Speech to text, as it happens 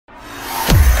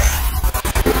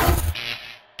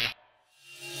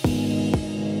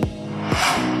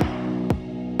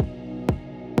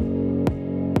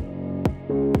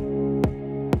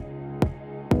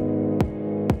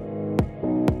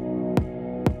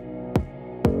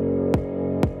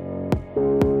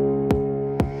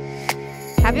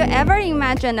ever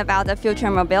imagined about the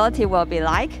future mobility will be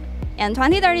like? And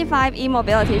 2035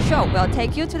 E-Mobility Show will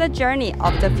take you to the journey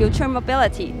of the future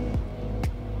mobility.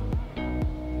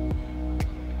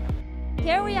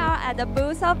 Here we are at the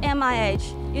booth of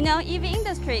MIH. You know, EV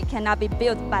industry cannot be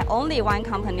built by only one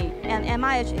company, and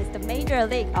MIH is the major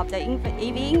league of the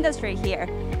EV industry here.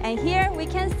 And here we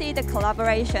can see the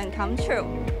collaboration come true.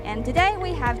 And today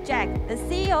we have Jack, the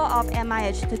CEO of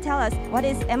MIH, to tell us what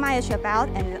is MIH about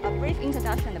and a brief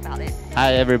introduction about it.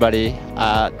 Hi everybody.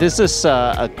 This is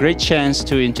a great chance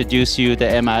to introduce you to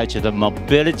MIH, the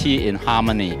Mobility in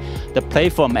Harmony. The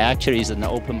platform actually is an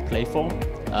open platform.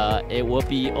 It will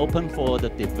be open for the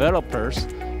developers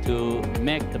to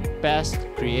make the best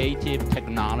creative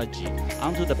technology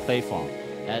onto the platform.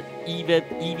 That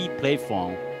EV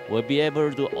platform will be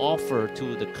able to offer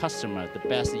to the customer the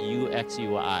best UX,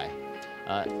 UI.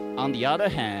 On the other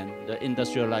hand, the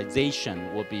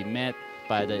industrialization will be met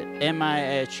by the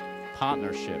MIH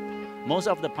partnership. Most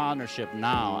of the partnership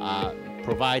now are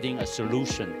providing a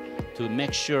solution to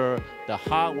make sure the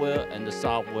hardware and the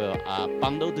software are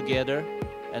bundled together,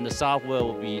 and the software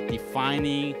will be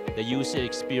defining the user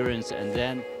experience and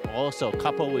then also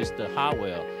coupled with the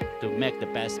hardware to make the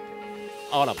best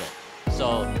out of it.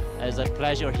 So it's a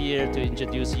pleasure here to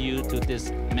introduce you to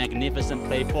this magnificent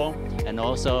platform, and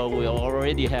also we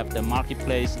already have the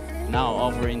marketplace now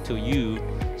offering to you.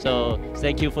 So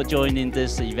thank you for joining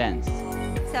this event.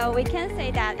 So we can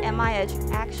say that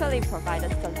MIH actually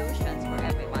provided solutions for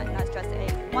everyone, not just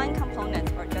one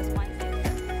component or just one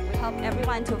system. We help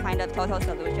everyone to find a total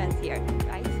solutions here,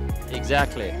 right?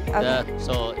 Exactly. Okay.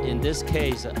 So in this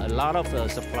case, a lot of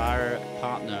supplier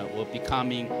partner will be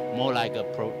becoming more like a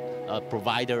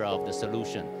provider of the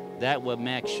solution. That will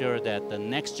make sure that the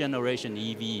next generation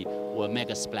EV will make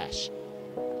a splash.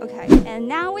 Okay, and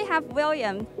now we have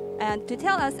William to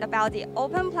tell us about the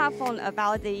open platform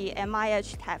about the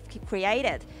MIH have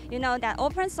created. You know that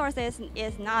open source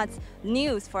is not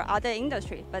news for other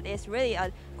industry, but it's really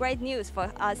a great news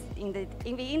for us in the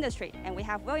EV industry. And we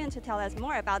have William to tell us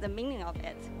more about the meaning of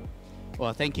it.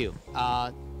 Well, thank you.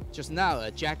 Just now,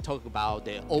 Jack talked about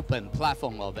the open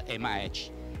platform of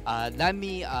MIH. Let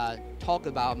me talk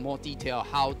about more detail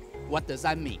what does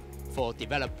that mean for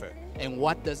developer and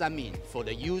what does that mean for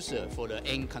the user, for the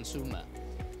end consumer.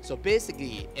 So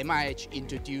basically, MIH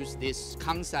introduced this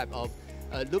concept of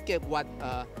look at what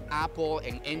Apple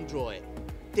and Android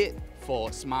did for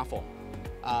smartphone.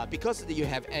 Because you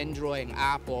have Android and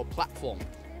Apple platform,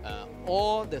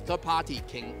 all the third party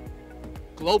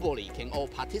globally can all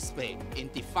participate in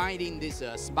defining this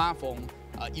smartphone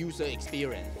user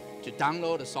experience to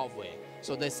download the software.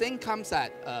 So the same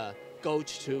concept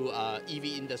goes to EV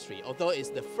industry, although it's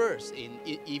the first in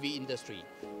EV industry.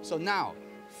 So now,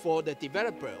 for the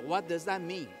developer, what does that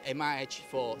mean, MIH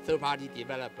for third-party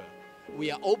developer?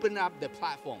 We are opening up the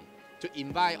platform to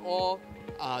invite all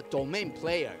domain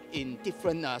players in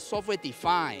different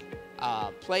software-defined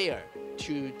player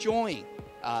to join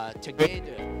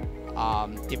together,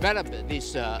 develop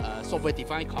this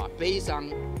software-defined car based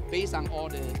on all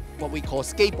the what we call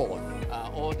skateboard,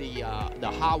 all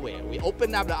the hardware. We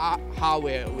open up the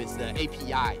hardware with the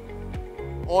API.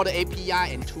 All the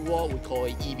API and tool we call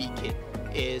it EV Kit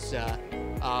is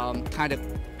kind of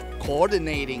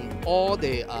coordinating all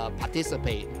the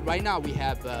participate. Right now we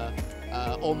have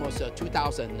almost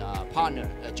 2,000 partners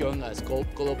join us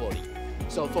globally.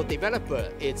 So for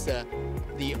developer, it's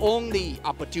the only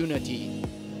opportunity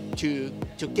to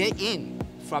get in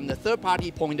from the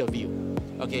third-party point of view.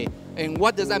 Okay, and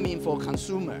what does that mean for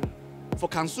consumer? For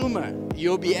consumer,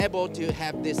 you'll be able to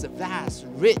have this vast,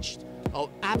 rich, of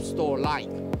app store-like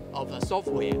of a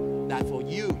software that for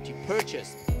you to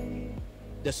purchase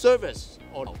the service,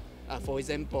 or for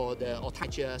example, the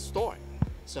automotive store.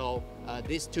 So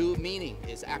these two meaning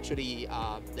is actually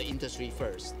the industry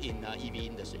first in EV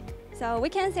industry. So we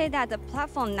can say that the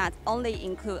platform not only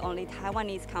includes only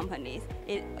Taiwanese companies,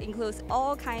 it includes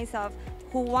all kinds of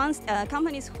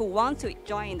companies who want to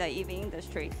join the EV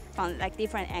industry from like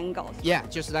different angles. Yeah,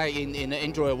 just like in the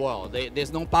Android world,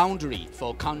 there's no boundary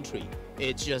for country.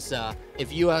 It's just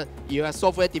if you're a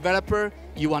software developer,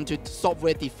 you want to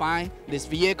software define this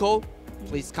vehicle,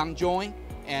 please come join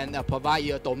and provide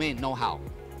your domain know-how.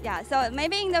 Yeah, so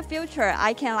maybe in the future,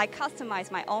 I can like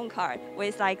customize my own car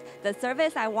with like the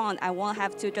service I want. I won't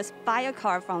have to just buy a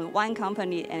car from one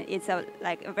company, and it's a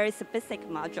very specific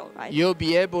module, right? You'll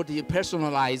be able to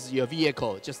personalize your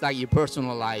vehicle just like you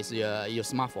personalize your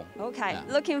smartphone. Okay, yeah.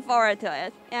 Looking forward to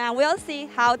it. And we'll see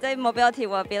how the mobility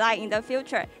will be like in the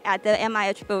future at the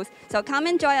MIH booth. So come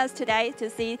and join us today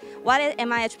to see what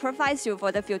MIH provides you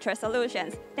for the future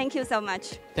solutions. Thank you so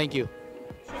much. Thank you.